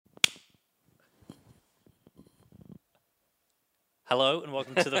Hello and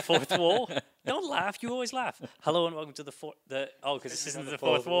welcome to the fourth wall. Don't laugh. You always laugh. Hello and welcome to because this isn't the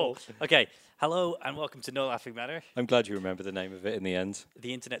fourth wall. Okay. Hello and welcome to No Laughing Matter, I'm glad you remember the name of it in the end.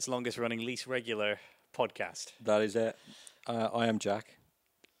 the internet's longest running, least regular podcast. That is it. I am Jack.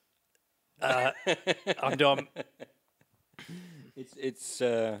 I'm Dom. It's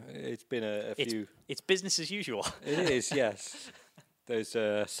been a few. It's business as usual. It is, yes. Those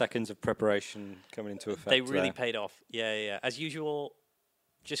seconds of preparation coming into effect. They really there. paid off. Yeah. As usual,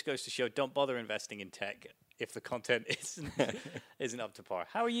 just goes to show, don't bother investing in tech if the content isn't up to par.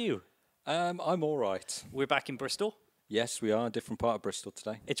 How are you? I'm all right. We're back in Bristol. Yes, we are. A different part of Bristol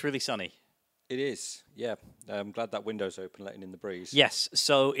today. It's really sunny. It is, yeah. I'm glad that window's open, letting in the breeze. Yes,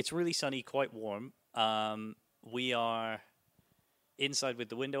 so it's really sunny, quite warm. We are inside with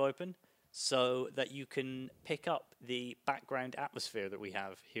the window open so that you can pick up the background atmosphere that we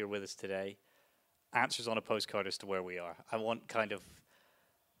have here with us today. Answers on a postcard as to where we are. I want kind of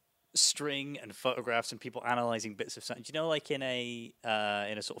string and photographs and people analyzing bits of something. Do you know, like in a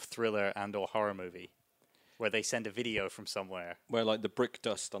sort of thriller and or horror movie, where they send a video from somewhere? Where, like, the brick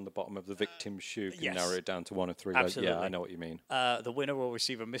dust on the bottom of the victim's shoe can Yes. narrow it down to one of three. Absolutely. Yeah, I know what you mean. The winner will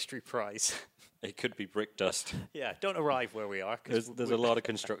receive a mystery prize. It could be brick dust. Yeah, don't arrive where we are. There's a lot of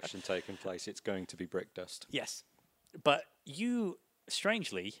construction taking place. It's going to be brick dust. Yes, but you,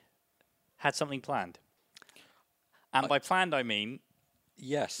 strangely, had something planned. And by planned, I mean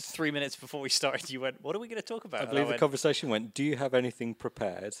Yes. 3 minutes before we started, you went, what are we going to talk about? I And believe the went, conversation went, do you have anything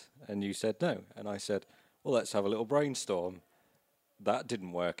prepared? And you said no. And I said, well, let's have a little brainstorm. That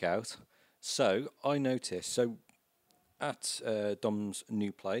didn't work out. So I noticed, at Dom's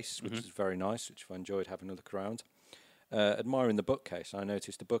new place, which is very nice, which I enjoyed having a look around, admiring the bookcase, I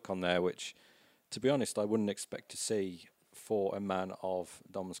noticed a book on there which, to be honest, I wouldn't expect to see for a man of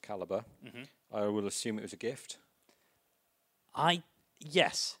Dom's caliber. I will assume it was a gift.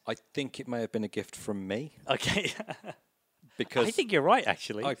 Yes. I think it may have been a gift from me. Okay. Because I think you're right,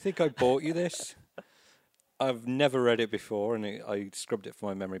 actually. I think I bought you this. I've never read it before, and I scrubbed it from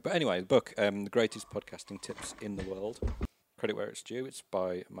my memory. But anyway, the book, The Greatest Podcasting Tips in the World. Credit where it's due. It's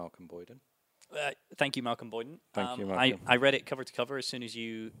by Malcolm Boyden. Thank you, Malcolm Boyden. Thank you, Malcolm. I read it cover to cover as soon as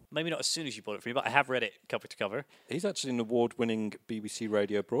you, maybe not as soon as you bought it for me, but I have read it cover to cover. He's actually an award-winning BBC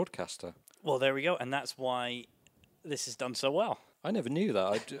radio broadcaster. Well, there we go. And that's why this has done so well. I never knew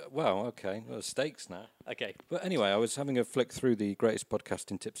that. Well, okay. Well, stakes now. Okay. But anyway, I was having a flick through the greatest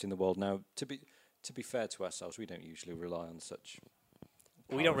podcasting tips in the world. Now, to be fair to ourselves, we don't usually rely on such.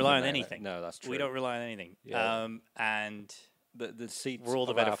 We don't rely on anything. No, that's true. We don't rely on anything. Yeah. And The seats we're all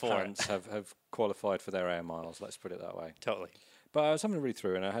the of better our for it. pants have qualified for their air miles. Let's put it that way. totally. But I was having a read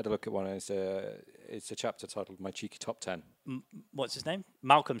through, and I had a look at one. And it's a chapter titled "My Cheeky Top 10." What's his name?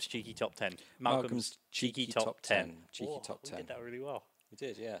 Malcolm's Cheeky Top 10. Malcolm's Cheeky Top 10. Cheeky Whoa, Top 10. We did that really well. We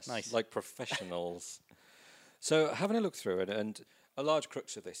did, yes. Nice. Like professionals. So having a look through it, and a large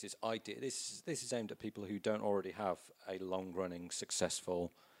crux of this is this is aimed at people who don't already have a long-running,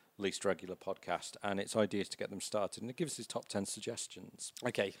 successful, least regular podcast, and it's ideas to get them started. And it gives us top 10 suggestions.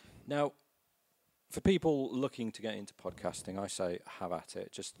 Okay. Now, for people looking to get into podcasting, I say have at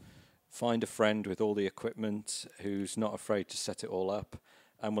it. Just find a friend with all the equipment who's not afraid to set it all up,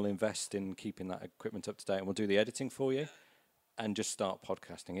 and will invest in keeping that equipment up to date, and we'll do the editing for you, and just start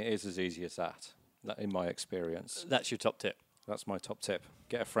podcasting. It is as easy as that in my experience. That's your top tip. That's my top tip.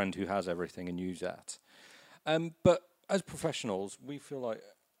 Get a friend who has everything and use that. But as professionals, we feel like...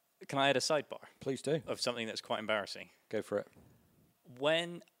 Can I add a sidebar Please do. of something that's quite embarrassing? Go for it.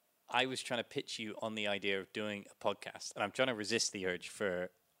 When I was trying to pitch you on the idea of doing a podcast, and I'm trying to resist the urge for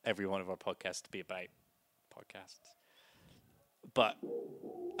every one of our podcasts to be about podcasts, but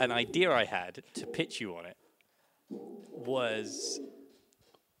an idea I had to pitch you on it was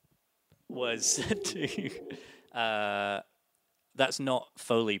to that's not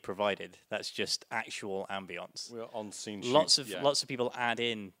Foley provided. That's just actual ambience. We're on scene. Lots of people add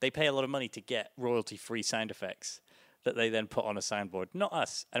in. They pay a lot of money to get royalty-free sound effects that they then put on a soundboard. Not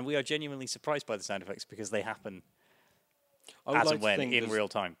us, and we are genuinely surprised by the sound effects because they happen as and when in real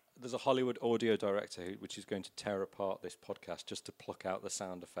time. There's a Hollywood audio director which is going to tear apart this podcast just to pluck out the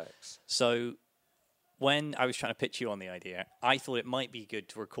sound effects. So when I was trying to pitch you on the idea, I thought it might be good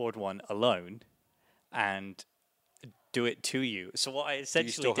to record one alone and do it to you. So what I essentially Do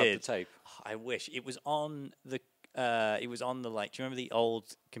you still did, have the tape? I wish it was on the like. Do you remember the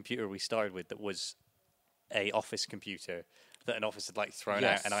old computer we started with that was a office computer that an office had like thrown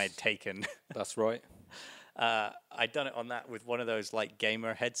out and I had taken? That's right. I'd done it on that with one of those like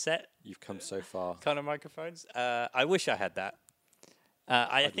gamer headset You've come so far. kind of microphones. I wish I had that.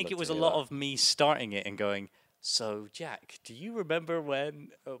 I think love it was to a hear lot that. of me starting it and going, So, Jack, do you remember when?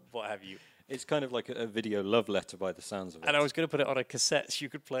 What have you? It's kind of like a video love letter by the sounds of it. And I was going to put it on a cassette so you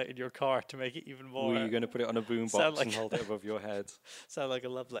could play it in your car to make it even more. Were you going to put it on a boombox Sound like- and hold it above your head? Sound like a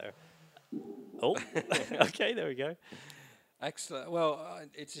love letter. Oh, okay, there we go. Excellent. Well,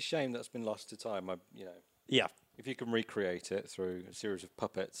 it's a shame that's been lost to time. Yeah, If you can recreate it through a series of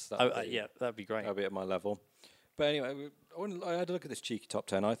puppets, yeah, that'd be great. that'd be at my level. But anyway, I had a look at this cheeky top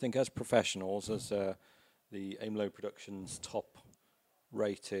 10. I think as professionals, as the Aim Low Productions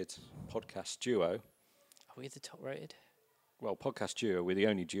top-rated podcast duo, Are we the top rated? well, podcast duo, we're the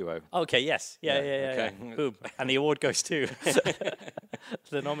only duo. Okay, yes. Yeah. okay. Boom. And the award goes to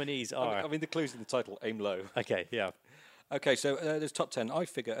the nominees are. I mean, the clue's in the title, Aim Low. Okay, yeah. Okay, so there's top 10. I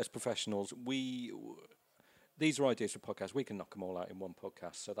figure as professionals, these are ideas for podcasts. We can knock them all out in one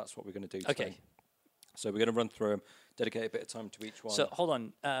podcast, so that's what we're going to do today. Okay. So we're going to run through them, dedicate a bit of time to each one. So hold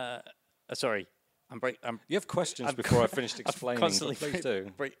on. Sorry. You have questions before I finished explaining, constantly but please do.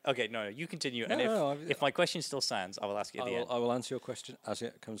 Okay, no, you continue. No, And no, if my question still stands, I will ask you at the end. I will answer your question as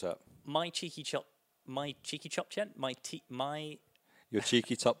it comes up. My cheeky chop chen, Your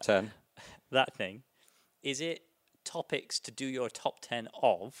cheeky top 10. that thing, is it topics to do your top 10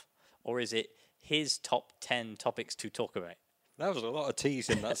 of, or is it his top 10 topics to talk about? That was a lot of T's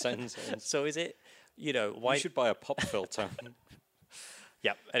in that sentence. So is it, why? You should buy a pop filter.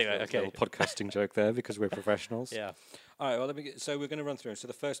 Yeah. Anyway, A okay. little podcasting joke there because we're professionals. Yeah. All right. Well, so we're going to run through. So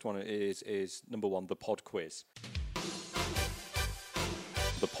the first one is number 1, the pod quiz.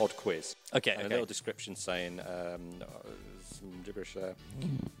 The pod quiz. Okay. And a little description saying some gibberish there.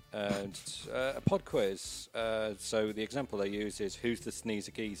 And a pod quiz. So the example they use is Who's the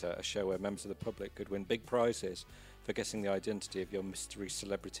Sneezer Geezer, a show where members of the public could win big prizes for guessing the identity of your mystery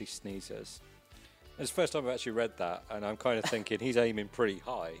celebrity sneezers. It's the first time I've actually read that, and I'm kind of thinking he's aiming pretty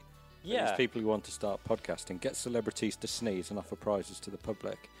high. Yeah. These people who want to start podcasting, get celebrities to sneeze and offer prizes to the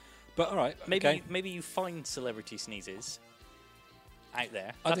public. But all right, Maybe you find celebrity sneezes out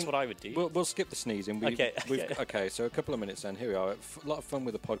there. That's what I would do. We'll skip the sneezing. Okay, so a couple of minutes then. Here we are. A lot of fun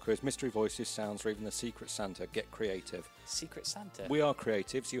with the pod quiz. Mystery voices, sounds, or even the Secret Santa. Get creative. Secret Santa? We are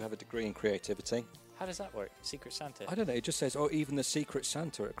creatives. You have a degree in creativity. How does that work? Secret Santa? I don't know. It just says, or even the Secret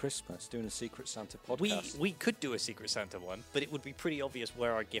Santa at Christmas, doing a Secret Santa podcast. We could do a Secret Santa one, but it would be pretty obvious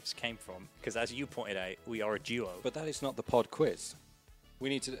where our gifts came from, because as you pointed out, we are a duo. But that is not the pod quiz. We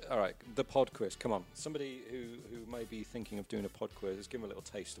need to. All right, the pod quiz. Come on, somebody who may be thinking of doing a pod quiz, let's give them a little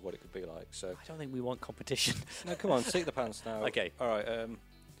taste of what it could be like. So I don't think we want competition. no, come on, seat the pants now. Okay. All right.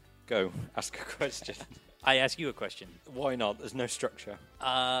 Go ask a question. I ask you a question. Why not? There's no structure.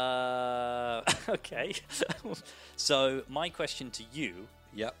 Okay. So my question to you,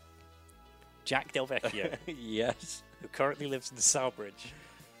 Yep. Jack Del Vecchio, Yes. who currently lives in Stourbridge.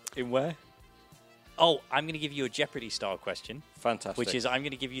 In where? Oh, I'm going to give you a Jeopardy-style question, Fantastic. which is I'm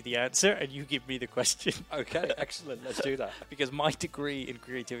going to give you the answer and you give me the question. okay. Excellent. Let's do that. Because my degree in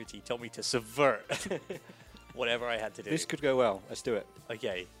creativity told me to subvert whatever I had to do. This could go well. Let's do it.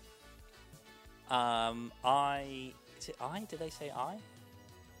 Okay. Is it I? Did they say I?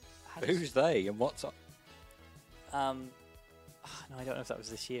 How does- Who's they and what's up? No, I don't know if that was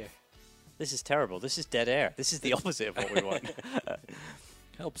this year. This is terrible. This is dead air. This is the opposite of what we want.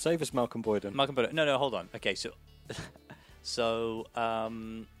 Help save us, Malcolm Boyden. Malcolm Butler. No, hold on. Okay, so so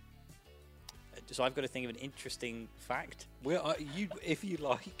I've got to think of an interesting fact. Where are you, if you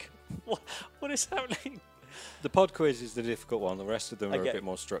like. What is happening? The pod quiz is the difficult one. The rest of them are Okay. a bit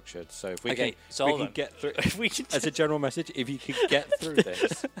more structured. So if we Okay, can, so we hold can on. get through. If we can As a general message, if you can get through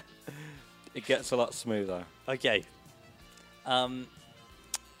this, it gets a lot smoother. Okay.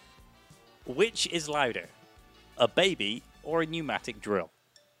 Which is louder, a baby or a pneumatic drill?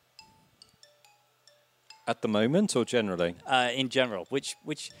 At the moment, or generally? In general, which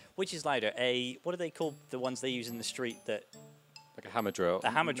is louder? What do they call the ones they use in the street that Like a hammer drill. A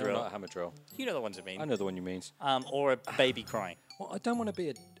hammer No, drill. not a hammer drill. you know the ones I mean? I know the one you mean. Or a baby crying. Well, I don't want to be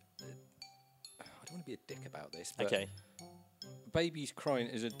a dick about this. But Okay. babies crying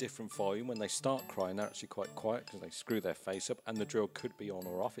is a different volume. When they start crying, they're actually quite quiet because they screw their face up, and the drill could be on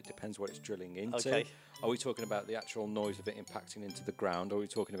or off. It depends what it's drilling into. Okay. Are we talking about the actual noise of it impacting into the ground, or are we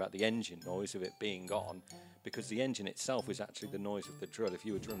talking about the engine noise of it being on? Because the engine itself is actually the noise of the drill. If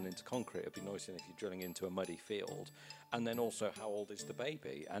you were drilling into concrete, it would be noisy if you're drilling into a muddy field. And then also, how old is the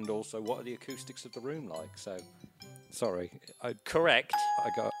baby? And also, what are the acoustics of the room like? So, sorry, I Correct.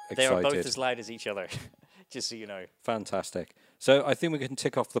 got excited. They are both as loud as each other, just so you know. Fantastic. So I think we can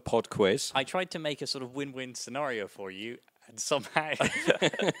tick off the pod quiz. I tried to make a sort of win-win scenario for you, and somehow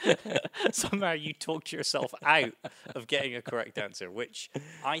somehow you talked yourself out of getting a correct answer, which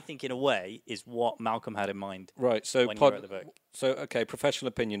I think, in a way, is what Malcolm had in mind. Right. So when you wrote the book. So okay, professional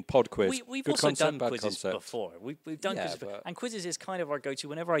opinion, pod quiz. We've Good also concept, done bad quizzes concept. before. We've done Yeah, quizzes, and quizzes is kind of our go-to.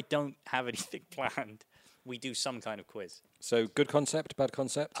 Whenever I don't have anything planned, we do some kind of quiz. So good concept, bad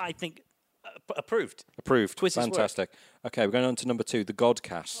concept. I think approved. Approved. Quizzes work. Fantastic. Okay, we're going on to number 2, the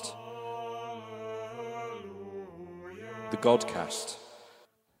Godcast. The Godcast.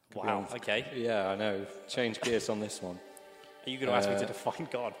 Wow. Okay. Yeah, I know. Change gears on this one. Are you going to ask me to define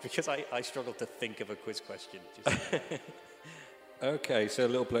God? Because I struggle to think of a quiz question. Just Okay, so a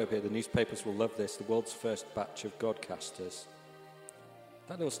little blurb here. The newspapers will love this. The world's first batch of Godcasters.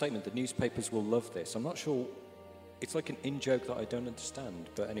 That little statement, the newspapers will love this. I'm not sure. It's like an in-joke that I don't understand.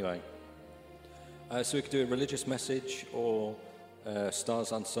 But anyway. So we could do a religious message or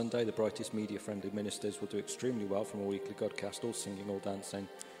Stars on Sunday. The brightest media-friendly ministers will do extremely well from a weekly Godcast, all singing, all dancing.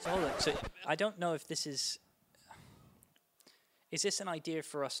 So hold on. So I don't know if this is... Is this an idea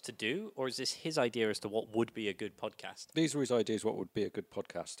for us to do, or is this his idea as to what would be a good podcast? These are his ideas, what would be a good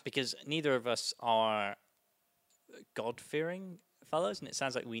podcast. Because neither of us are God-fearing fellows, and it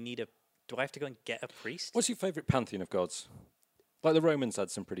sounds like we need a... Do I have to go and get a priest? What's your favourite pantheon of gods? Like the Romans had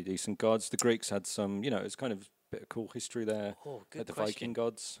some pretty decent gods. The Greeks had some, it's kind of a bit of cool history there. Oh, good Like the question. Viking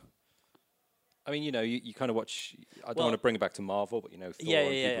gods. I mean, you kind of watch... I don't Well- want to bring it back to Marvel, but, Thor,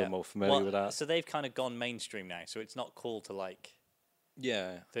 people are more familiar with that. So they've kind of gone mainstream now, so it's not cool to, like...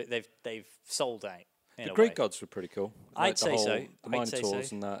 Yeah. They've sold out. In The a Greek way. gods were pretty cool. I'd Like say so. The I'd say Minotaurs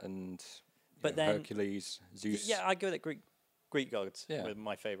so. and that, and But then- Hercules, Zeus. Yeah, I'd go with Greek gods. Yeah. Were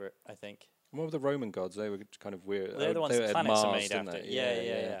my favorite, I think. What were the Roman gods? They were kind of weird. They're the ones they that had planets are Mars, made didn't after. they?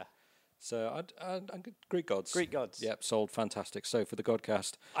 Yeah. So I'd go Greek gods. Greek gods. Yep, sold. Fantastic. So for the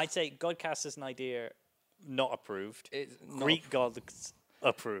Godcast, I'd say Godcast is an idea not approved. It's not Greek gods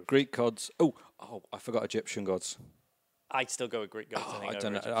approved. Greek gods. Oh, I forgot Egyptian gods. I'd still go with Greek gods. I think I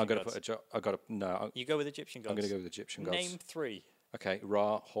don't know. over I'm gonna Egyptian put I got to no. You go with Egyptian gods. I'm gonna go with Egyptian gods. Name 3. Okay,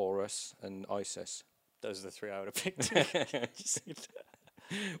 Ra, Horus, and Isis. Those are the 3 I would have picked.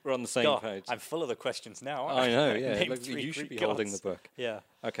 We're on the same God, page. I'm full of the questions now. I know. Yeah, Name look, 3 you should Greek be holding the gods. book. Yeah.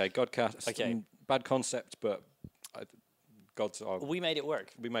 Okay, Godcast. Okay. Bad concept, but gods are. We made it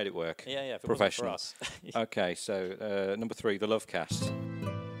work. We made it work. Yeah. If it Professional. wasn't for us. Okay, so number 3, the Lovecast.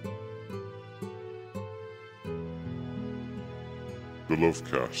 The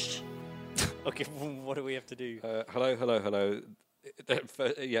Lovecast. Okay, what do we have to do? Hello.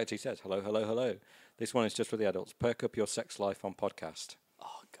 He actually says hello. This one is just for the adults. Perk up your sex life on podcast.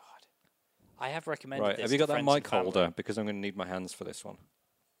 Oh God, I have recommended Right, this. have you to got that friends and mic family. holder? Because I'm going to need my hands for this one.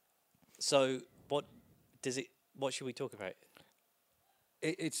 So, what does it? What should we talk about?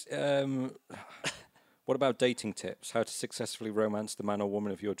 It's what about dating tips? How to successfully romance the man or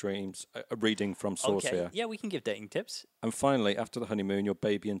woman of your dreams? A reading from Source Okay, here. yeah, we can give dating tips. And finally, after the honeymoon, your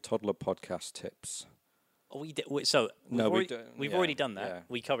baby and toddler podcast tips. Oh, so No, we already, don't- we've yeah, already done that. yeah.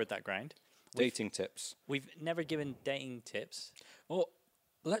 We covered that ground. Dating tips. We've never given dating tips. Well,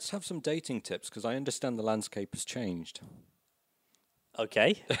 let's have some dating tips because I understand the landscape has changed.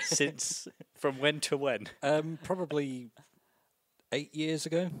 Okay, since from when to when? Probably 8 years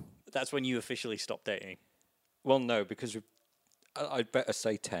ago. That's when you officially stopped dating. Well, no, because I'd better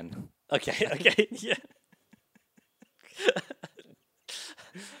say 10. Okay, yeah.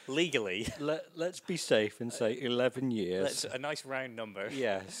 Legally, Let's be safe and say 11 years. that's a nice round number.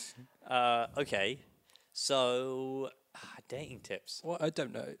 Yes. Okay, so dating tips. Well, I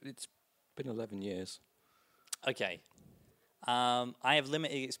don't know. It's been 11 years. Okay, I have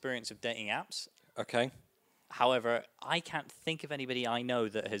limited experience of dating apps. Okay. However, I can't think of anybody I know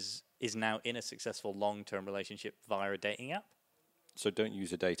that is now in a successful long-term relationship via a dating app. So don't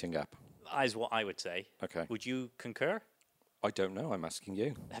use a dating app. Is what I would say. Okay. Would you concur? I don't know. I'm asking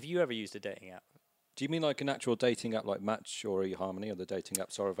you. Have you ever used a dating app? Do you mean like an actual dating app like Match or eHarmony? Other dating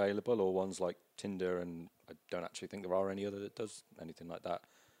apps are available, or ones like Tinder? And I don't actually think there are any other that does anything like that,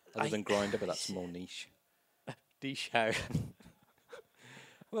 other than Grindr, but that's more niche. Niche how?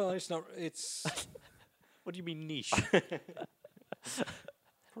 Well, it's not. It's What do you mean niche?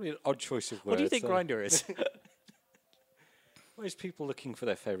 probably an odd choice of words. What do you think so- Grindr is? Well, it's people looking for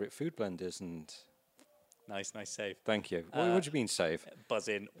their favourite food blenders, and Nice save. thank you. What do you mean save? Buzz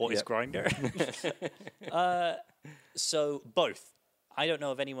in. What is Yep. Grindr? So both. I don't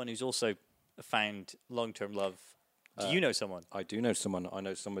know of anyone who's also found long-term love. Do you know someone? I do know someone. I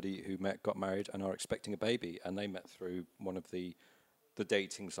know somebody who got married, and are expecting a baby, and they met through one of the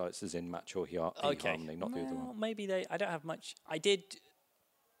dating sites, as in Match or eHarmony, not the other Well, one. maybe they. I don't have much. I did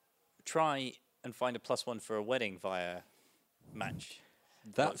try and find a +1 for a wedding via match.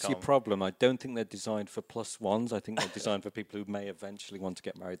 That's your .com. problem. I don't think they're designed for plus ones. I think they're designed for people who may eventually want to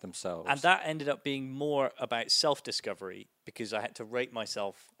get married themselves. And that ended up being more about self-discovery because I had to rate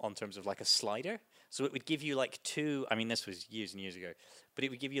myself on terms of like a slider. So it would give you like two. I mean, this was years and years ago, but it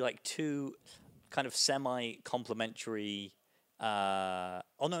would give you like two kind of semi-complimentary. Oh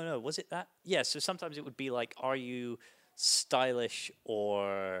no, was it that? Yeah. So sometimes it would be like, are you stylish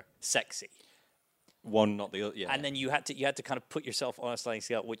or sexy? One, not the other. Yeah. And then you had to kind of put yourself on a sliding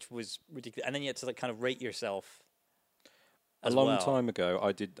scale, which was ridiculous. And then you had to like kind of rate yourself. A long time ago,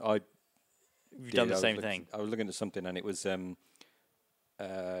 I did. You've done the same thing. I was looking at something, and it was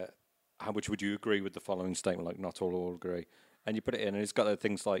how much would you agree with the following statement? Like, not all agree. And you put it in, and it's got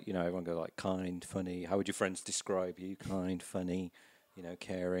things like, you know, everyone goes like kind, funny. How would your friends describe you? Kind, funny, you know,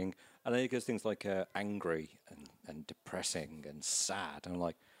 caring. And then it goes things like angry and depressing and sad. And I'm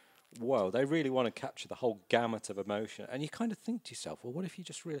like, whoa, they really want to capture the whole gamut of emotion. And you kind of think to yourself, well, what if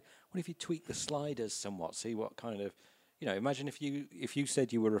you tweak the sliders somewhat, see what kind of, you know, imagine if you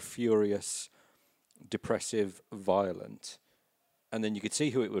said you were a furious, depressive, violent, and then you could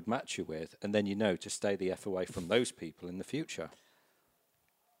see who it would match you with, and then you know to stay the F away from those people in the future.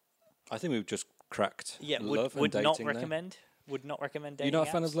 I think we've just cracked love and dating not there. recommend. Would not recommend dating. You're not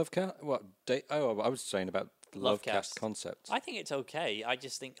a fan apps? of Lovecast? What? I was saying about the Lovecast concept. I think it's okay. I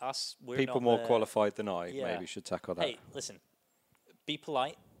just think we're People not more the- qualified than I Yeah. maybe should tackle that. Hey, listen. Be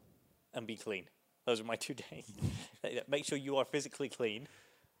polite and be clean. Those are my 2 days. Make sure you are physically clean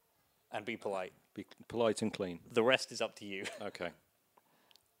and be polite. Be polite and clean. The rest is up to you. Okay.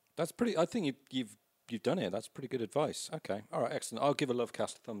 That's pretty. I think you've done it. That's pretty good advice. Okay. All right. Excellent. I'll give a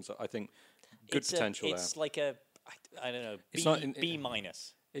Lovecast a thumbs up. I think good potential there. It's like I don't know. It's not in- B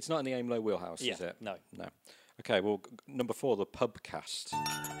minus. It's not in the AIM-Low wheelhouse, Yeah, is it? no. No. Okay. Well, number 4, the Pubcast.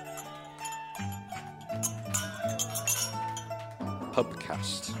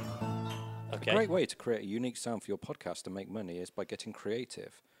 Pubcast. Okay. A great way to create a unique sound for your podcast and make money is by getting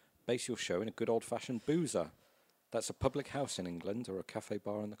creative. Base your show in a good old-fashioned boozer. That's a public house in England or a cafe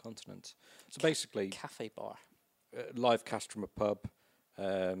bar on the continent. So basically, Cafe bar. live cast from a pub.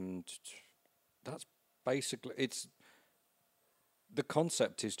 That's basically it's. The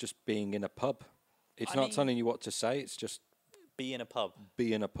concept is just being in a pub. It's I not mean- telling you what to say. It's just Be in a pub.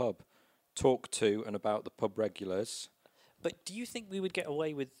 be in a pub, talk to and about the pub regulars. But do you think we would get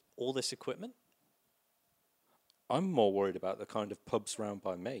away with all this equipment? I'm more worried about the kind of pubs round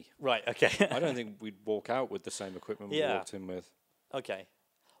by me. Right. Okay. I don't think we'd walk out with the same equipment we Yeah. walked in with. Okay.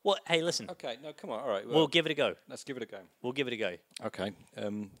 Well, hey, listen. Okay, no, come on. All right, We'll give it a go. let's give it a go. We'll give it a go. Okay.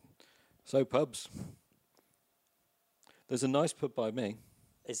 So pubs. There's a nice pub by me.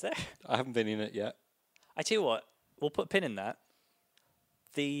 Is there? I haven't been in it yet. I tell you what. We'll put a pin in that.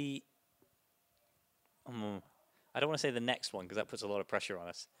 I don't want to say the next one because that puts a lot of pressure on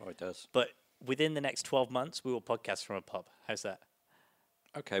us. Oh, it does. But within the next 12 months, we will podcast from a pub. How's that?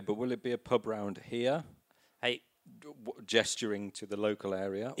 Okay, but will it be a pub round here, Hey, gesturing to the local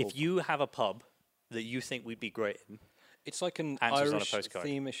area? if you have a pub that you think we'd be great in, It's like an Answers on a Irish postcard.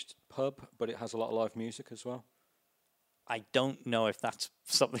 themish pub, but it has a lot of live music as well. I don't know if that's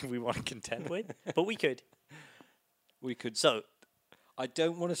something we want to contend with, but we could. We could. So, I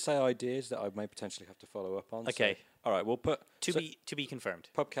don't want to say ideas that I may potentially have to follow up on. so- Okay. all right, we'll put to be confirmed.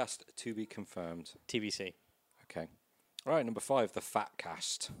 Pubcast to be confirmed. TBC. Okay. All right, number 5, the Fat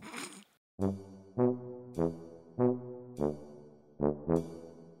Cast.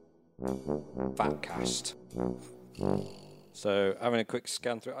 Fat Cast. So, having a quick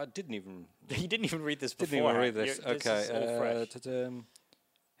scan through, I didn't even You didn't even read this before. Didn't even read this. Okay. This is all fresh. ta-dum.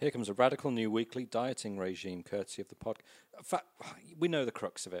 Here comes a radical new weekly dieting regime, courtesy of the pod. We know the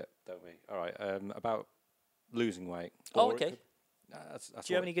crux of it, don't we? All right. About losing weight. Oh, Or it okay. could- that's Do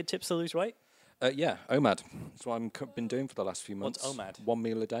you have any good tips to lose weight? Yeah, OMAD. That's what I've been doing for the last few months. What's OMAD? 1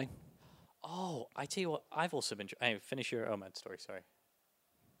 meal a day. Oh, I tell you what, I've also been. Hey, finish your OMAD story. Sorry.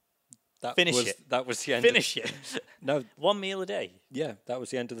 That Finish was, it. That was the end. Finish it. No, 1 meal a day. yeah, that was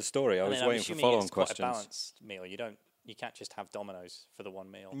the end of the story. I And was then I'm waiting for assuming follow-on it's quite a questions. balanced meal. You can't just have Domino's for the 1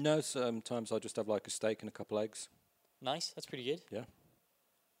 meal. No, sometimes I'll just have like a steak and a couple eggs. Nice. That's pretty good. Yeah.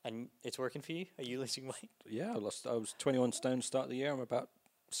 And it's working for you? Are you losing weight? Yeah, I was 21 stone start of the year. I'm about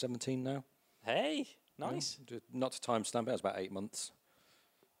 17 now. Hey, nice. Not to timestamp it, it was about 8 months.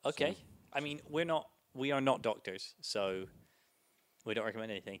 Okay. I mean, we are not doctors, so we don't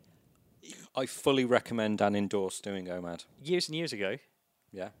recommend anything. I fully recommend and endorse doing OMAD. Years and years ago,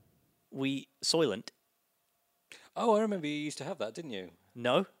 Yeah. Soylent. Oh, I remember you used to have that, didn't you?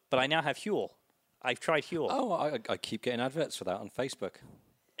 No, but I now have Huel. I've tried Huel. Oh, I keep getting adverts for that on Facebook.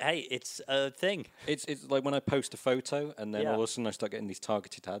 Hey, it's a thing. It's like when I post a photo and then Yeah. all of a sudden I start getting these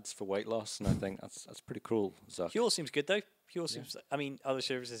targeted ads for weight loss, and I think that's pretty cruel, Zuck. Huel seems good though. Huel seems. I mean, other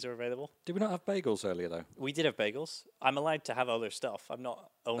services are available. Did we not have bagels earlier though? We did have bagels. I'm allowed to have other stuff. I'm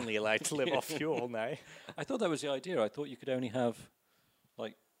not only allowed to live off Huel now. I thought that was the idea. I thought you could only have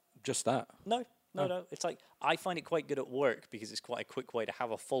like just that. No, no. It's like I find it quite good at work because it's quite a quick way to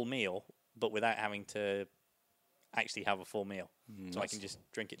have a full meal, but without having to actually have a full meal. So I can just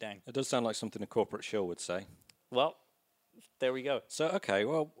drink it down. It does sound like something a corporate shill would say. Well, there we go. So okay,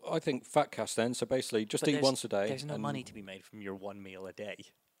 well I think fat cast then. So basically, just But eat there's- once a day. There's no and money to be made from your one meal a day,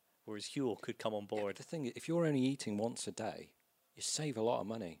 whereas Huel could come on board. The thing is, if you're only eating once a day, you save a lot of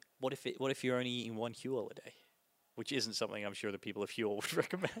money. What if you're only eating one Huel a day, which isn't something I'm sure the people of Huel would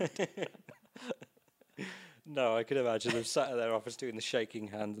recommend. No, I could imagine them sat in their office doing the shaking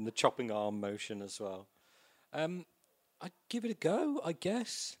hand and the chopping arm motion as well. I'd give it a go, I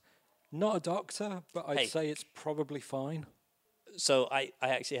guess. Not a doctor, but I'd Hey. say it's probably fine. So I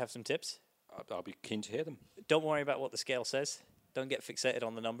actually have some tips. I'll be keen to hear them. Don't worry about what the scale says. Don't get fixated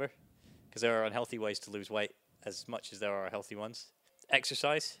on the number, because there are unhealthy ways to lose weight as much as there are healthy ones.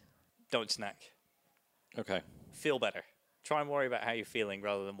 Exercise. Don't snack. Okay, Feel better. Try and worry about how you're feeling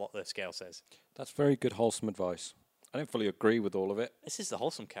rather than what the scale says. that's very good, wholesome advice. I don't fully agree with all of it. This is the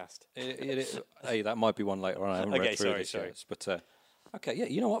wholesome cast. Hey, that might be one later on. I haven't Okay, read through sorry, this sorry. yet. But okay, yeah,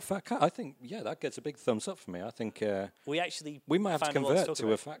 you know what, fat cat? I think that gets a big thumbs up for me. I think We actually we might have to found a lot convert talk to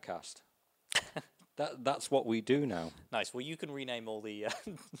about. a fat cast. That's what we do now. Nice. Well, you can rename all the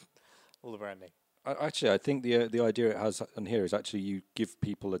all the branding. Actually, I think the idea it has on here is actually you give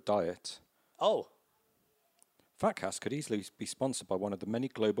people a diet. Oh, Fatcast could easily be sponsored by one of the many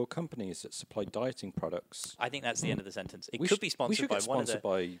global companies that supply dieting products. I think that's the end of the sentence. It We could sh- be we sponsored should by get one of sponsored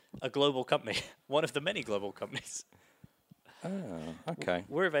the by. a global company, one of the many global companies. Okay.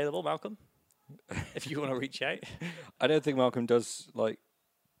 We're available, Malcolm. If you want to reach out, I don't think Malcolm does like.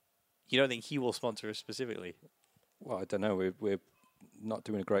 you don't think he will sponsor us specifically? Well, I don't know. We're not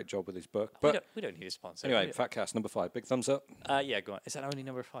doing a great job with his book, We but don't need a sponsor. anyway, Fatcast number 5, big thumbs up. Yeah, go on. Is that only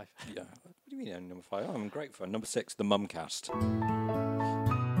number 5? Yeah. What do you mean only number 5? Oh, I'm great for number 6, the Mumcast.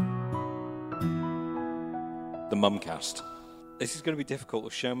 The Mumcast. This is going to be difficult. A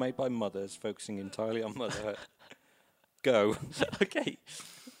show made by mothers, focusing entirely on motherhood. Go. Okay.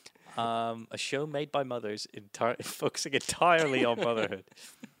 A show made by mothers, focusing entirely on motherhood.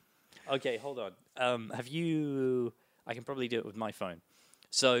 Okay, hold on. Have you? I can probably do it with my phone.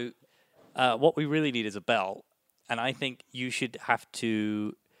 So, what we really need is a bell, and I think you should have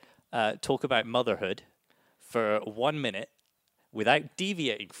to talk about motherhood for 1 minute without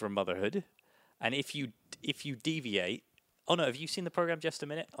deviating from motherhood. And if you deviate, oh no, have you seen the program Just a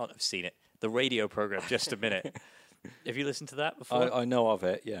Minute? Oh, I've seen it. The radio program Just a Minute. Have you listened to that before? I know of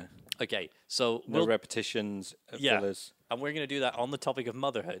it, yeah. Okay, so No repetitions, yeah, fillers. and we're going to do that on the topic of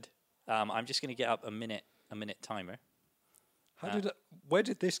motherhood. I'm just going to get up a minute timer. Where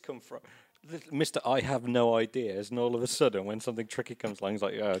did this come from? Mr. I have no ideas, and all of a sudden, when something tricky comes along, he's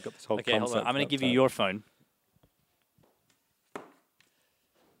like, yeah, I've got this whole Okay, concept. hold on. I'm going to give you your phone.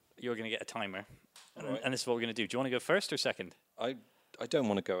 You're going to get a timer, and this is what we're going to do. Do you want to go first or second? I don't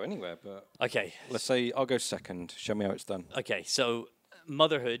want to go anywhere, but Okay. let's say I'll go second. Show me how it's done. Okay, so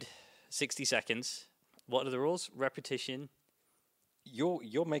motherhood, 60 seconds. What are the rules? Repetition,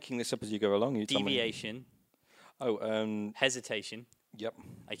 You're making this up as you go along. You tell me. deviation, Hesitation. hesitation. Yep.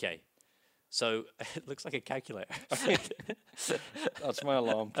 Okay. So it looks like a calculator. That's my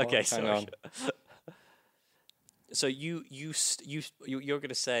alarm clock. Okay, Hang sorry. on. So you're going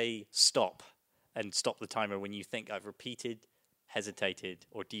to say stop and stop the timer when you think I've repeated, hesitated,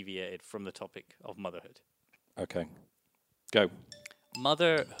 or deviated from the topic of motherhood. Okay. Go.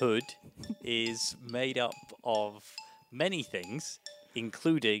 Motherhood is made up of many things,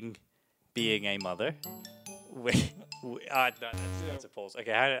 including being a mother. That's a pause.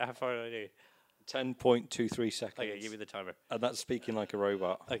 Okay, how far do I do? 10.23 seconds. Okay, give me the timer. And that's speaking like a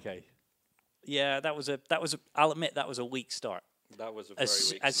robot. Okay. Yeah, that was a. I'll admit that was a weak start. That was a very As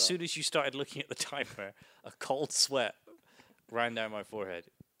weak as start. soon as you started looking at the timer, a cold sweat ran down my forehead.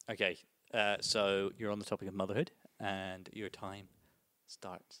 Okay, so you're on the topic of motherhood, and your time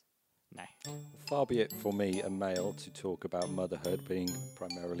starts now. Far be it for me, a male, to talk about motherhood being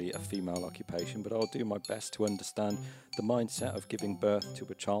primarily a female occupation, but I'll do my best to understand the mindset of giving birth to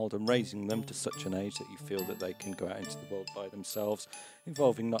a child and raising them to such an age that you feel that they can go out into the world by themselves,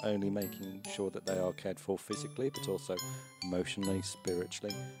 involving not only making sure that they are cared for physically, but also emotionally,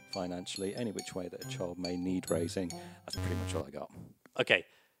 spiritually, financially, any which way that a child may need raising. That's pretty much all I got. Okay.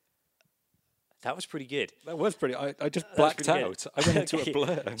 That was pretty good. That was pretty. I just That was blacked pretty out. good. I went into Okay. a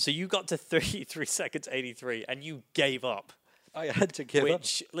blur. So you got to 33 seconds 83 and you gave up. I had to give up.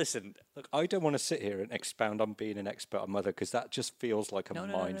 Which, listen, Look, I don't want to sit here and expound on being an expert on mother because that just feels like a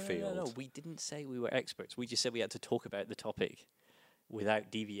minefield. no. We didn't say we were experts. We just said we had to talk about the topic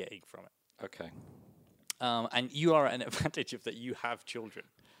without deviating from it. Okay. And you are at an advantage of that you have children.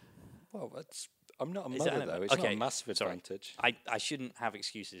 Well, I'm not a Is mother that though. It's not a massive sorry. advantage. I shouldn't have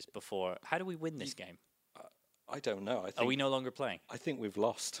excuses before. How do we win this game? I don't know. I think Are we no longer playing? I think we've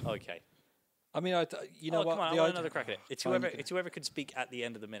lost. Okay. I mean, you know oh, what? come on, I The want idea- another crack at it. It's Fine, whoever, you can- it's whoever could speak at the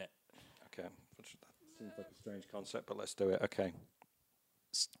end of the minute. Okay. That seems like a strange concept, but let's do it. Okay.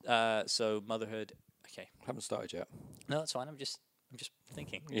 So motherhood. Okay. Haven't started yet. No, that's fine. I'm just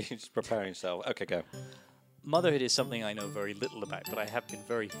thinking. You're just preparing yourself. Okay, go. Motherhood is something I know very little about, but I have been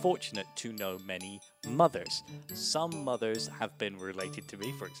very fortunate to know many mothers. Some mothers have been related to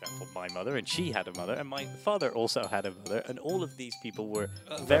me, for example, my mother, and she had a mother, and my father also had a mother, and all of these people were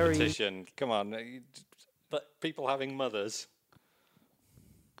very. Repetition. Come on. But People having mothers.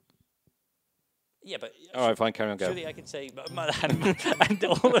 yeah, but All right, fine. Carry on. Go. surely I can say and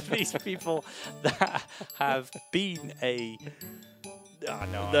all of these people that have been a. Oh,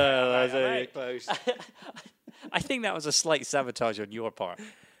 no, that's I- very close. I think that was a slight sabotage on your part.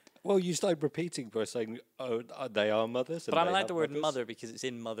 Well, you started repeating by saying, "Oh, they are mothers." But and I'm they allowed have the word mothers. mother because it's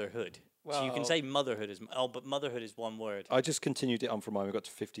in motherhood. So you can Well- say motherhood is but motherhood is one word. I just continued it on from mine. We got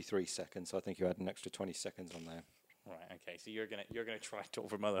to 53 seconds. So I think you had an extra 20 seconds on there. Right. Okay. So you're gonna try to talk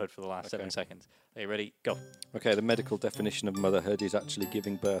for motherhood for the last 7 Okay. seconds. Are you ready? Go. Okay, the medical definition of motherhood is actually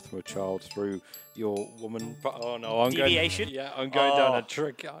giving birth to a child through your woman. Oh no, I'm Deviation? going. Yeah, I'm going down Oh. a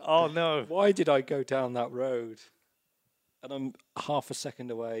trick. Oh no. Why did I go down that road? And I'm half a second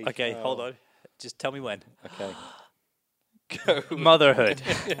away. Okay. Oh, Hold on. Just tell me when. Okay. Go. Motherhood.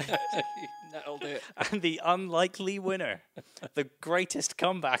 Nailed it. And the unlikely winner, the greatest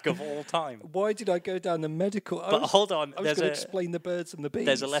comeback of all time. Why did I go down the medical? But hold on. I was There's going to a explain the birds and the bees.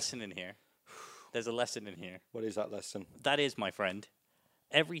 there's a lesson in here. There's a lesson in here. What is that lesson? That is, my friend,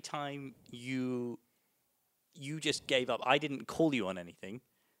 every time you just gave up. I didn't call you on anything.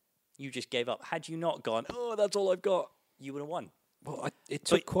 You just gave up. Had you not gone, oh, that's all I've got, you would have won. Well, it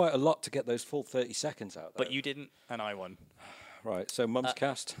took quite a lot to get those full 30 seconds out. But though. you didn't, and I won. Right, so mum's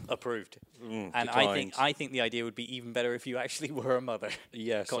cast. Approved. Mm, And declined. I think the idea would be even better if you actually were a mother.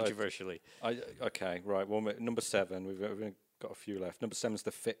 Yes. Controversially. Okay, right. Well, number 7. We've only got a few left. Number 7 is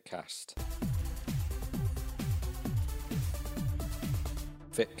the fit cast.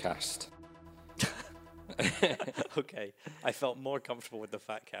 Fit cast. Okay. I felt more comfortable with the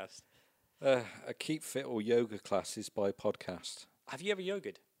fat cast. A keep fit or yoga classes by podcast. Have you ever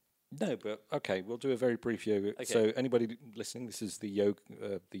yogaed? No, but okay, we'll do a very brief yoga. Okay. So, anybody listening, this is the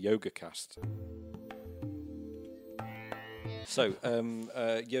yoga cast. So,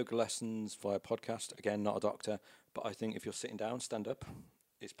 yoga lessons via podcast. Again, not a doctor, but I think if you're sitting down, stand up.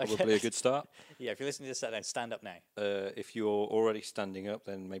 It's probably a good start. Yeah, if you're listening to this, then stand up now. If you're already standing up,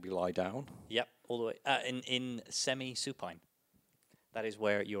 then maybe lie down. Yep, all the way. In semi-supine. That is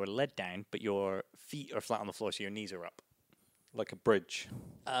where you're led down, but your feet are flat on the floor, so your knees are up. Like a bridge.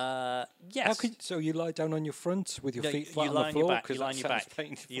 Yes. So you lie down on your front with your No, feet you flat on lie the on your floor? back. You lie on your back.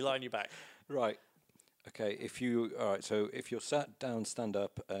 Painful. You lie on your back. Right. Okay. All right. So if you're sat down, stand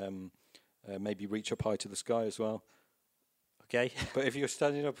up. Maybe reach up high to the sky as well. Okay. But if you're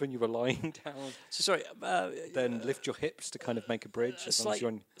standing up and you were lying down, So sorry. then lift your hips to kind of make a bridge. As long as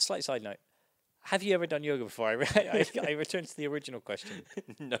you're on. Slight side note. Have you ever done yoga before? I return to the original question.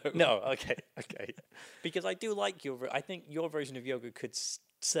 No. No. Okay. Okay. Because I do like I think your version of yoga could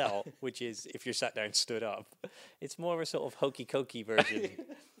sell, which is if you're sat down, stood up. It's more of a sort of hokey cokey version.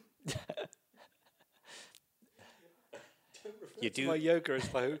 You do. My yoga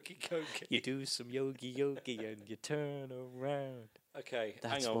is my hokey cokey. You do some yogi and you turn around. Okay.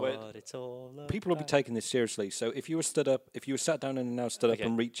 That's hang on. what it's all about. People will be taking this seriously. So if you were stood up, if you were sat down and now stood Okay. up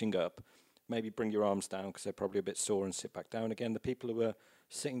and reaching up, maybe bring your arms down because they're probably a bit sore and sit back down again. The people who are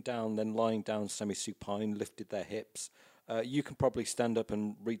sitting down, then lying down semi-supine, lifted their hips. You can probably stand up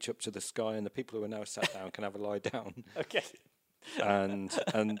and reach up to the sky, and the people who are now sat down can have a lie down. Okay. and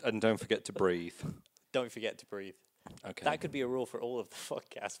don't forget to breathe. Don't forget to breathe. Okay. That could be a rule for all of the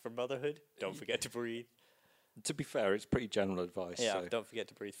podcasts for motherhood. Don't forget to breathe. To be fair, it's pretty general advice. Yeah, so. don't forget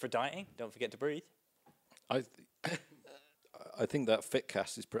to breathe. For dieting, don't forget to breathe. I think that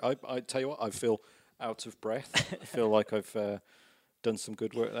Fitcast is pretty. I tell you what, I feel out of breath. I feel like I've done some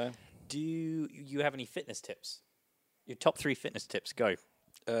good work there. Do you have any fitness tips? Your top 3 fitness tips, go.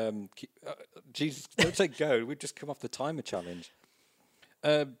 Jesus, don't say go. We've just come off the timer challenge.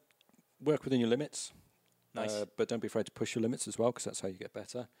 work within your limits. Nice. But don't be afraid to push your limits as well, because that's how you get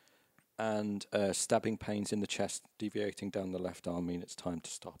better. And stabbing pains in the chest, deviating down the left arm mean it's time to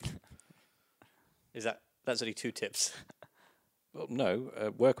stop. That's only 2 tips? Well,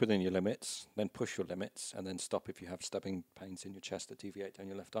 no, work within your limits, then push your limits, and then stop if you have stabbing pains in your chest that deviate down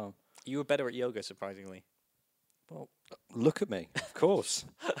your left arm. You were better at yoga, surprisingly. Well, look at me, of course.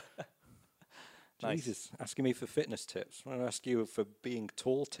 Nice. Jesus, asking me for fitness tips. I'm going to ask you for being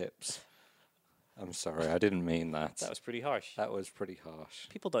tall tips. I'm sorry, I didn't mean that. That was pretty harsh. That was pretty harsh.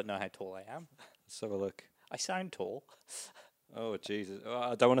 People don't know how tall I am. Let's have a look. I sound tall. Oh, Jesus. Well,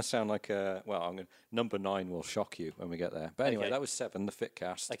 I don't want to sound like a... Well, number 9 will shock you when we get there. But anyway, Okay. that was 7, the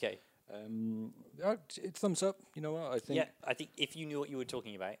Fitcast. Okay. It's thumbs up. You know what? I think... Yeah, I think if you knew what you were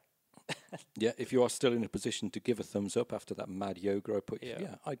talking about. Yeah, if you are still in a position to give a thumbs up after that mad yoga I put you...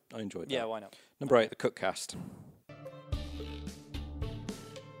 Yeah. Yeah, I enjoyed that. Yeah, why not? Number 8, the Cookcast.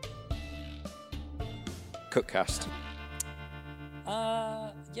 Cookcast.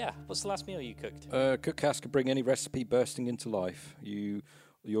 Yeah. What's the last meal you cooked? Cookcast can bring any recipe bursting into life.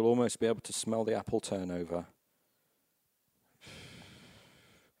 You'll almost be able to smell the apple turnover.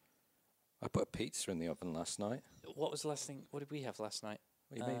 I put a pizza in the oven last night. What was the last thing? What did we have last night?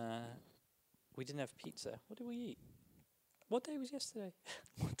 What do you mean? We didn't have pizza. What did we eat? What day was yesterday?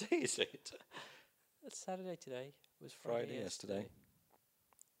 What day is it? It's Saturday today. It was Friday yesterday.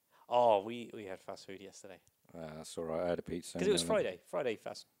 Oh, we had fast food yesterday. That's all right. I had a pizza. Because it was Friday. Friday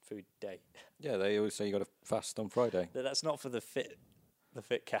fast food day. Yeah, they always say you got to fast on Friday. That's not for the fit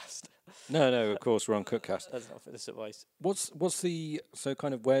cast. No, of course we're on Cookcast. That's not for this advice. What's the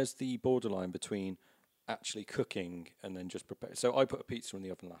where's the borderline between actually cooking and then just prepare? So I put a pizza in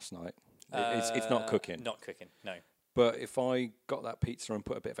the oven last night. It's not cooking. Not cooking. No. But if I got that pizza and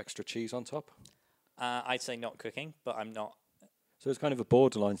put a bit of extra cheese on top, I'd say not cooking, but I'm not. so it's kind of a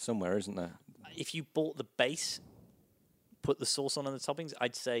borderline somewhere, isn't there? If you bought the base, put the sauce on and the toppings,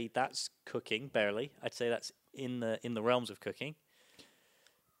 I'd say that's cooking barely. I'd say that's in the realms of cooking.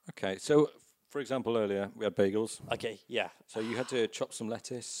 Okay, so for example, earlier we had bagels. Okay, yeah, So you had to chop some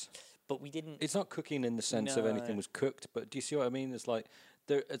lettuce. but we didn't. It's not cooking in the sense of anything No. was cooked, but do you see what I mean? It's like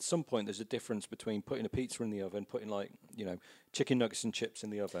there at some point there's a difference between putting a pizza in the oven, putting chicken nuggets and chips in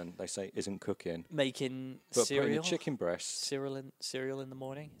the oven. They say isn't cooking, Making but putting cereal. a chicken breast. Cereal in the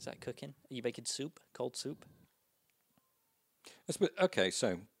morning. Is that cooking? Are you making soup? Cold soup? Okay,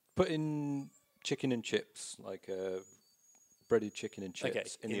 so putting chicken and chips, like breaded chicken and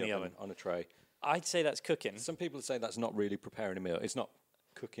chips Okay, in the oven on a tray. I'd say that's cooking. Some people say that's not really preparing a meal. It's not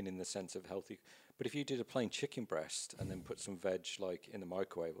cooking in the sense of healthy. But if you did a plain chicken breast and then put some veg like in the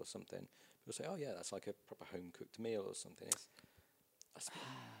microwave or something, people say, "Oh yeah, that's like a proper home cooked meal or something."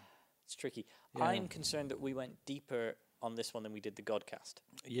 It's tricky. Yeah. I'm concerned that we went deeper on this one than we did the Godcast.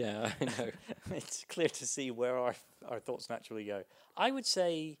 Yeah, I know. It's clear to see where our thoughts naturally go. I would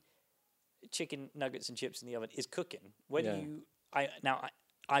say chicken nuggets and chips in the oven is cooking. When Yeah.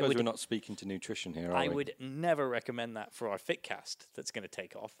 I Suppose would we're not speaking to nutrition here, are I we? would never recommend that for our Fitcast that's going to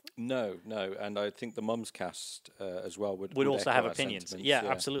take off. No, and I think the Mums Cast as well would Also echo have our opinions. sentiments, Yeah,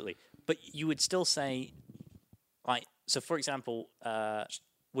 absolutely. But you would still say, so for example,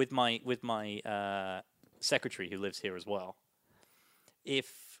 with my secretary who lives here as well,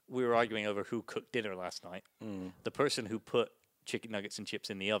 if we were arguing over who cooked dinner last night, the person who put chicken nuggets and chips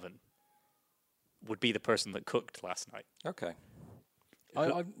in the oven would be the person that cooked last night. Okay.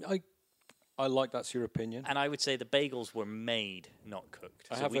 I like that's your opinion. And I would say the bagels were made, not cooked.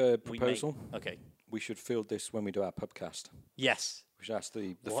 I So have we- a we proposal. Okay. We should field this when we do our pubcast. Yes. We should ask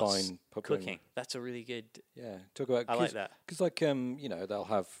the What's fine pub cooking. That's a really good. Yeah, talk about. I like that. Because they'll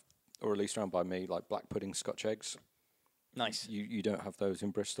have, or at least around by me, like black pudding Scotch eggs. Nice. You don't have those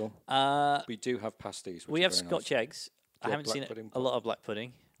in Bristol. We do have pasties. Which We are have very Scotch nice. eggs. Do I you have haven't black seen pudding a lot of black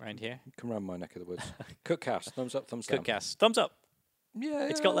pudding around here. Come around my neck of the woods. Cookcast, thumbs up, thumbs down. Cookcast. Thumbs up. Yeah,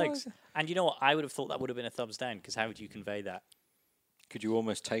 It's got legs. And you know what? I would have thought that would have been a thumbs down because how would you convey that? Could you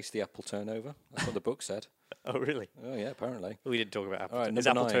almost taste the apple turnover? That's what the book said. Oh, really? Oh yeah, apparily. We didn't talk about apple. All right, Is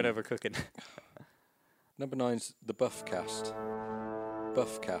number apple 9. turnover cooking? Number 9's the Buffcast.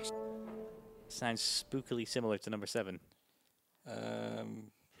 Buffcast. Sounds spookily similar to number 7.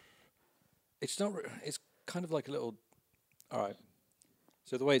 It's not. It's kind of like a little. All right.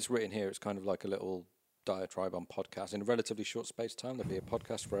 So the way it's written here, it's kind of like a little diatribe on podcast. In a relatively short space of time, there'll be a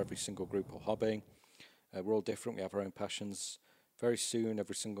podcast for every single group or hobby. We're all different. We have our own passions. Very soon,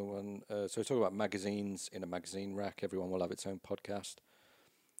 every single one. So we talk about magazines in a magazine rack. Everyone will have its own podcast.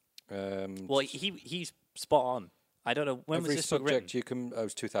 Well, he's spot on. I don't know when Every was this book written. subject you can. It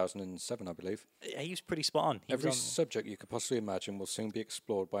was 2007, I believe. He was pretty spot on. He was Every on- subject you could possibly imagine will soon be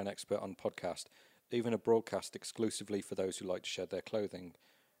explored by an expert on podcast, even a broadcast exclusively for those who like to shed their clothing.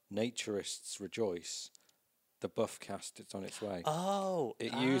 Naturists rejoice. The Buffcast is on its way. Oh,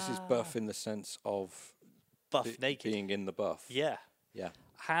 It uses buff in the sense of buff it naked. being in the buff. Yeah. Yeah.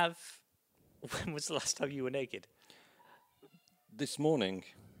 When was the last time you were naked? This morning,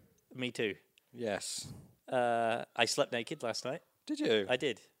 Me too. yes. I slept naked last night. Did you? I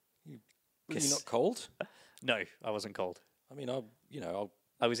did. Were you not cold? No, I wasn't cold. I mean, I'll.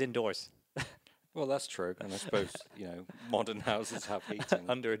 I was indoors Well, that's true, and I suppose modern houses have heating.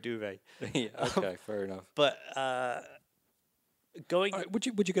 under a duvet. Yeah, okay, fair enough. But going. All right, would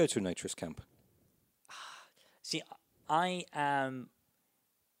you go to a naturist camp? See, I am.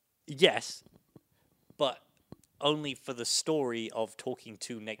 Yes, but only for the story of talking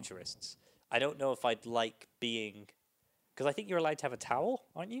to naturists. I don't know if I'd like being. Because I think you're allowed to have a towel,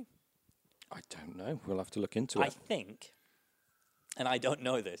 aren't you? I don't know. We'll have to look into I it. think, and I don't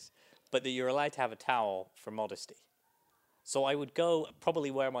know this, but that you're allowed to have a towel for modesty. So I would go, probably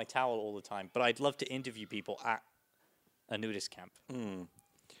wear my towel all the time, but I'd love to interview people at a nudist camp.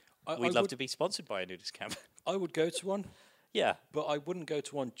 We'd love to be sponsored by a nudist camp. I would go to one, Yeah. but I wouldn't go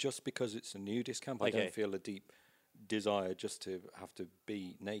to one just because it's a nudist camp. I Okay. don't feel a deep desire just to have to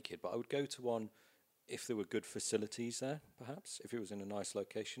be naked. But I would go to one if there were good facilities there, perhaps. If it was in a nice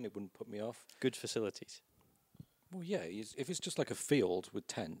location, it wouldn't put me off. Good facilities. Well, yeah, if it's just like a field with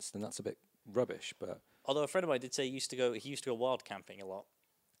tents, then that's a bit rubbish. But Although a friend of mine did say he used to go wild camping a lot.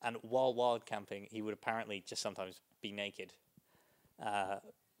 And while wild camping, he would apparently just sometimes be naked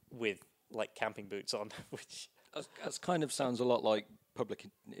with like camping boots on, which... that kind of sounds a lot like public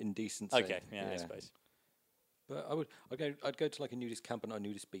indecency. Okay, yeah, I suppose. But I'd go to like a nudist camp and not a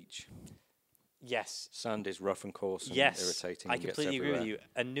nudist beach. Yes. Sand is rough and coarse and Yes. irritating. I and gets completely agree with everywhere.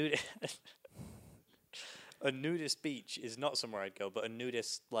 you. A nudist beach is not somewhere I'd go, but a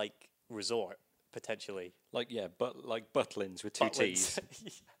nudist like resort potentially. Like Butlins with two T's.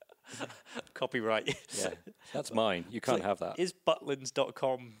 Butlins. Copyright. Yeah, that's mine. You can't have that. Is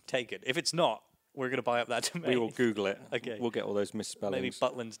butlins.com taken? If it's not, we're going to buy up that domain. We will Google it. Okay. We'll get all those misspellings. Maybe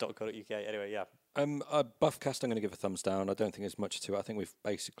butlins.co.uk. Anyway, yeah. Buffcast, I'm going to give a thumbs down. I don't think there's much to it. I think we've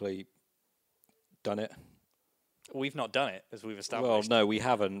basically done it. We've not done it, as we've Well, established. no, we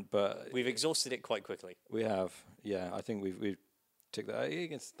haven't, but We've exhausted it quite quickly. we have. Yeah, I think we've ticked that.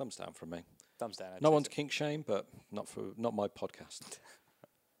 It's thumbs down from me. Thumbs down. No one's kink shame, but not my podcast.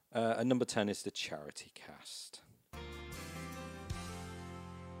 And number 10 is the charity cast.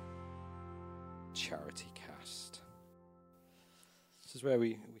 Charity cast. This is where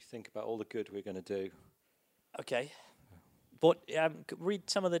we think about all the good we're going to do. Okay. But read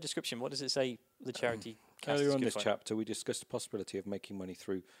some of the description. What does it say? The charity. cast Earlier is on good this for? chapter, we discussed the possibility of making money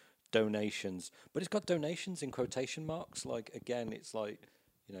through donations, but it's got donations in quotation marks. Like again, it's like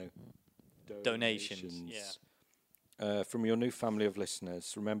Donations, yeah. From your new family of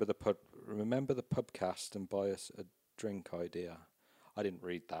listeners, remember the pubcast and buy us a drink idea. I didn't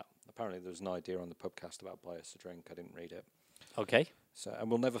read that. Apparently, there was an idea on the pubcast about buy us a drink. I didn't read it. Okay. So, and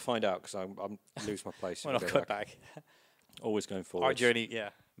we'll never find out because I'm lose my place. We're if not I go going back. Always going forward. Our journey, yeah.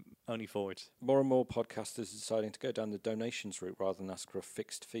 Only forwards. More and more podcasters are deciding to go down the donations route rather than ask for a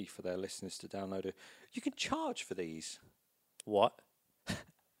fixed fee for their listeners to download it. You can charge for these. What?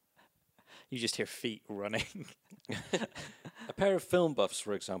 You just hear feet running. A pair of film buffs,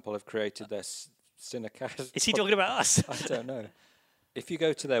 for example, have created their Cinecast. Is he talking about us? I don't know. If you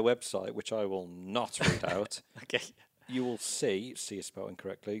go to their website, which I will not read out, Okay. you will see is spelled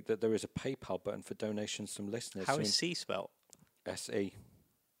incorrectly, that there is a PayPal button for donations from listeners. How is C spelled? S-E.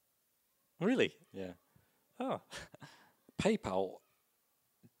 Really? Yeah. Oh. PayPal.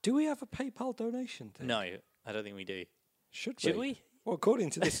 Do we have a PayPal donation thing? No, I don't think we do. Should we? Well, according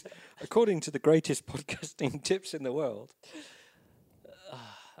to this, according to the greatest podcasting tips in the world,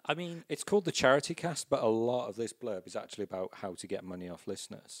 I mean, it's called the Charity Cast, but a lot of this blurb is actually about how to get money off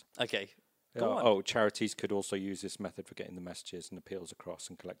listeners. okay. Go on. Oh, charities could also use this method for getting the messages and appeals across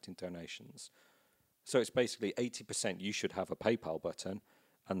and collecting donations. So it's basically 80% you should have a PayPal button,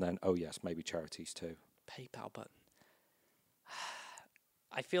 and then, oh yes, maybe charities too. PayPal button.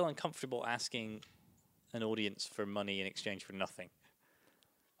 I feel uncomfortable asking an audience for money in exchange for nothing.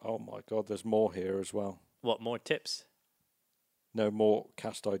 Oh my God, there's more here as well. What, more tips? No more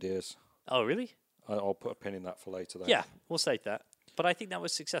cast ideas. Oh, really? I'll put a pin in that for later though. Yeah, we'll state that. But I think that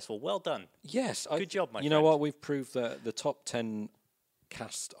was successful. Well done. Yes. Good job, my You know friend. what? We've proved that the top 10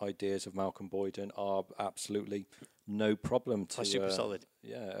 cast ideas of Malcolm Boyden are absolutely no problem to... Super solid.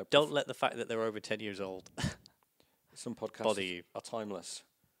 Yeah. Don't let the fact that they're over 10 years old Some podcasts bother you. are timeless.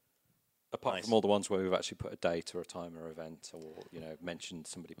 Apart Nice. from all the ones where we've actually put a date or a time or event, or mentioned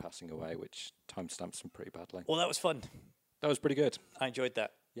somebody passing away, which timestamps them pretty badly. Well, that was fun. That was pretty good. I enjoyed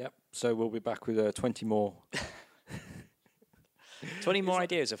that. Yep. So we'll be back with 20 more. 20 more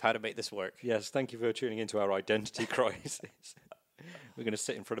ideas of how to make this work. Yes. Thank you for tuning into our identity crisis. We're going to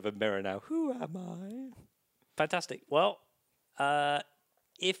sit in front of a mirror now. Who am I? Fantastic. Well,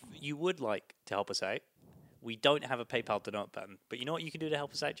 if you would like to help us out, we don't have a PayPal donate button. But you know what you can do to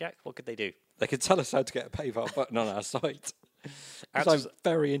help us out, Jack? What could they do? They can tell us how to get a PayPal button on our site. 'Cause Answers, I'm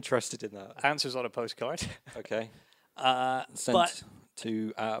very interested in that. answers on a postcard. Okay. But Sent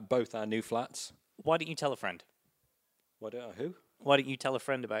to both our new flats. why don't you tell a friend? Why don't I? Who? Why don't you tell a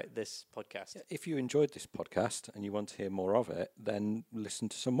friend about this podcast? If you enjoyed this podcast and you want to hear more of it, then listen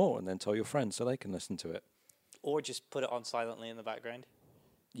to some more and then tell your friends so they can listen to it. Or just put it on silently in the background?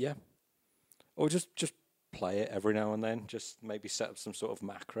 Yeah. Or just play it every now and then. Just maybe set up some sort of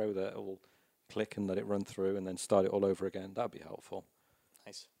macro that will click and let it run through and then start it all over again. That'd be helpful.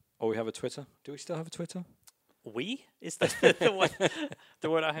 Nice. Or we have a Twitter. Do we still have a Twitter? We? Is that the one? The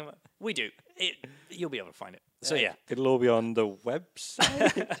word I have? We do. You'll be able to find it. So yeah. It'll all be on the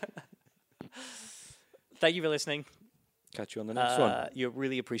website. Thank you for listening. Catch you on the next one. You're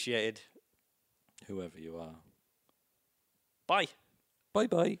really appreciated. Whoever you are. Bye.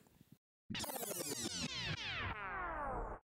 Bye-bye.